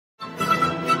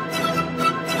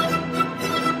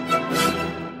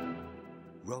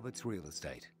Roberts Real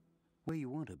Estate, where you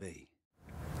want to be.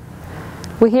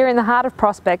 We're here in the heart of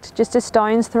Prospect, just a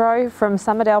stone's throw from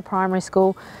Summerdale Primary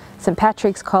School, St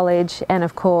Patrick's College and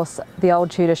of course the old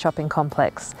Tudor shopping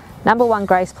complex. Number 1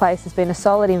 Grace Place has been a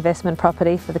solid investment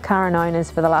property for the current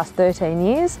owners for the last 13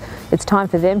 years. It's time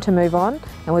for them to move on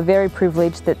and we're very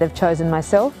privileged that they've chosen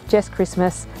myself, Jess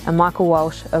Christmas and Michael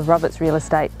Walsh of Roberts Real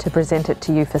Estate to present it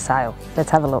to you for sale. Let's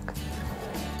have a look.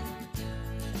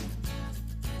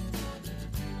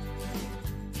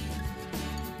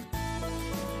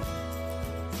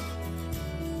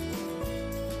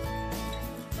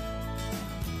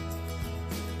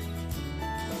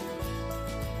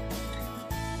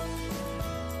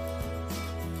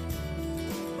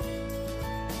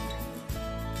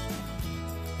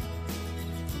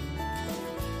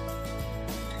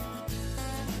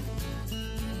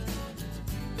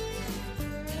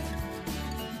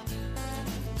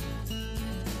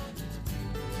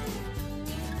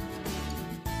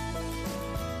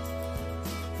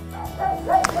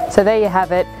 So there you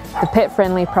have it, the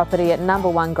pet-friendly property at number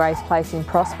 1 Grace Place in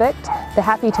Prospect. The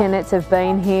happy tenants have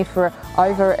been here for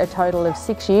over a total of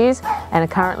 6 years and are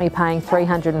currently paying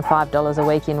 $305 a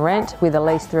week in rent with a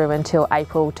lease through until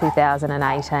April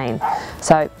 2018.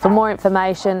 So for more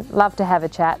information, love to have a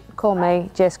chat, call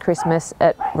me, Jess Christmas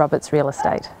at Roberts Real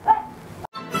Estate.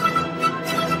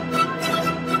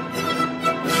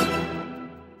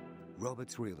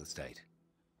 Roberts Real Estate,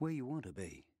 where you want to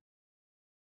be.